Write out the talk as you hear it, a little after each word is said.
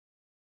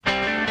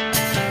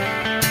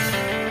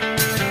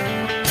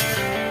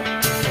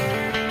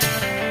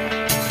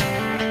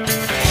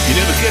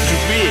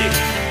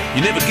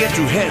You never get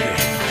too heavy,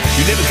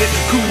 you never get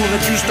too cool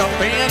that you stop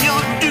paying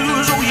your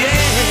dues. Oh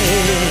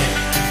yeah,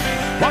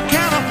 what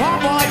can a poor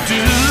boy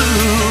do?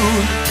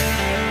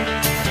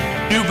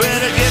 You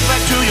better get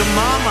back to your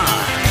mama,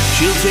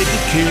 she'll take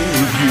good care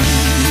of you.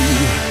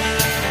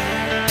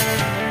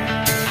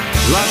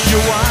 Lost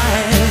your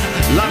wife,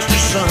 lost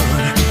your son,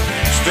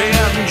 stay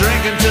out and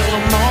drink until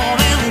the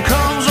morning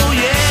comes. Oh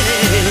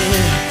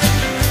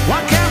yeah,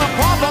 what can a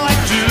poor boy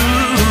do?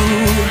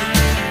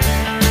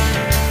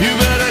 You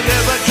better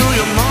get back to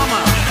your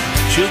mama,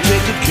 she'll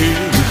take good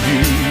care of you.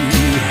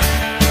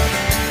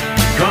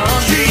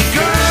 Country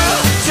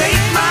girl, take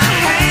my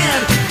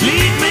hand,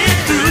 lead me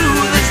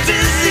through this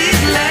dizzy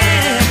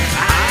land.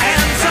 I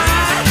am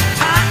tired,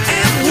 I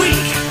am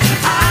weak,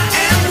 I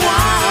am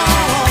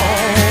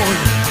worn.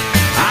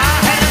 I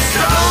have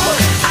stole,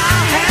 I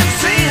have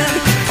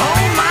sinned,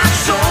 oh my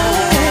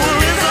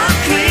soul is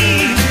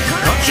unclean.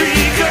 Country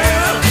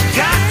girl,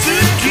 got to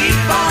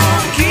keep on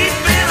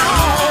keeping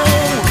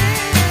on.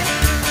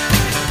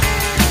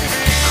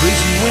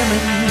 Crazy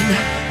women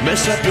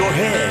mess up your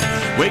head,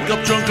 wake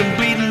up drunk and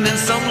bleeding in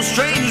some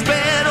strange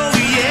bed. Oh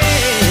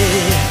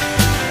yeah,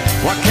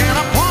 what can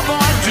a poor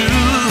boy do?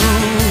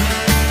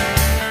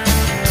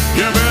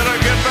 You better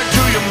get back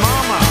to your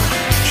mama,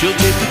 she'll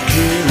take good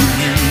care of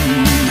you.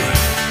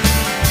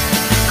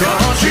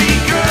 Country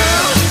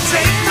girl,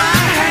 take my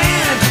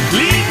hand,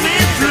 lead me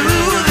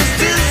through this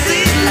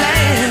dizzy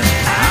land.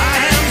 I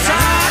am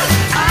tired,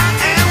 I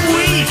am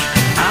weak,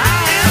 I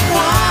am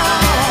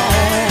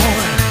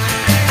worn.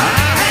 I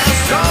have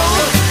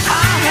stole,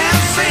 I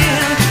have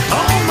sinned,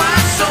 oh my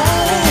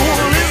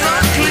soul is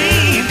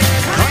unclean.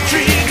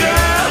 Country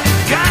girl,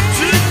 got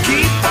to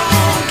keep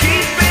on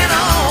keeping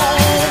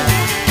on.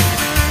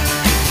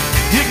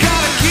 You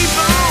gotta keep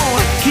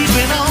on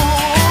keeping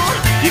on.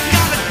 You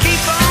gotta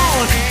keep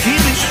on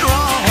keeping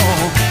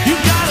strong. You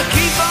gotta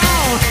keep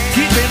on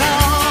keeping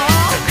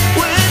on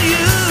when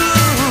you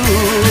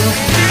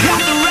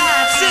got the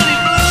right city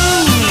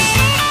blues.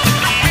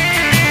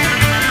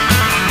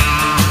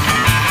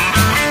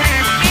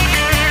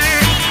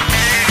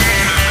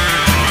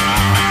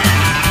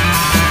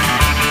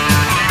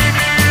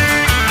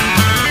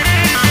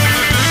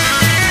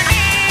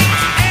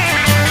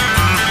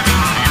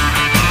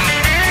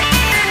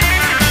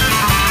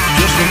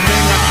 Just one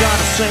thing I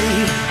gotta say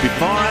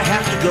before I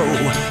have to go.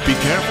 Be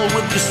careful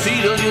with your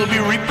seed or you'll be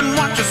reaping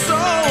what you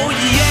sow.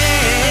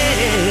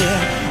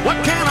 Yeah, what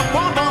can a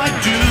poor boy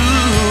do?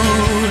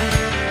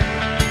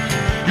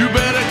 You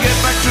better get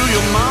back to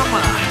your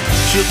mama,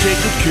 she'll take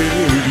good care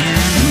of you.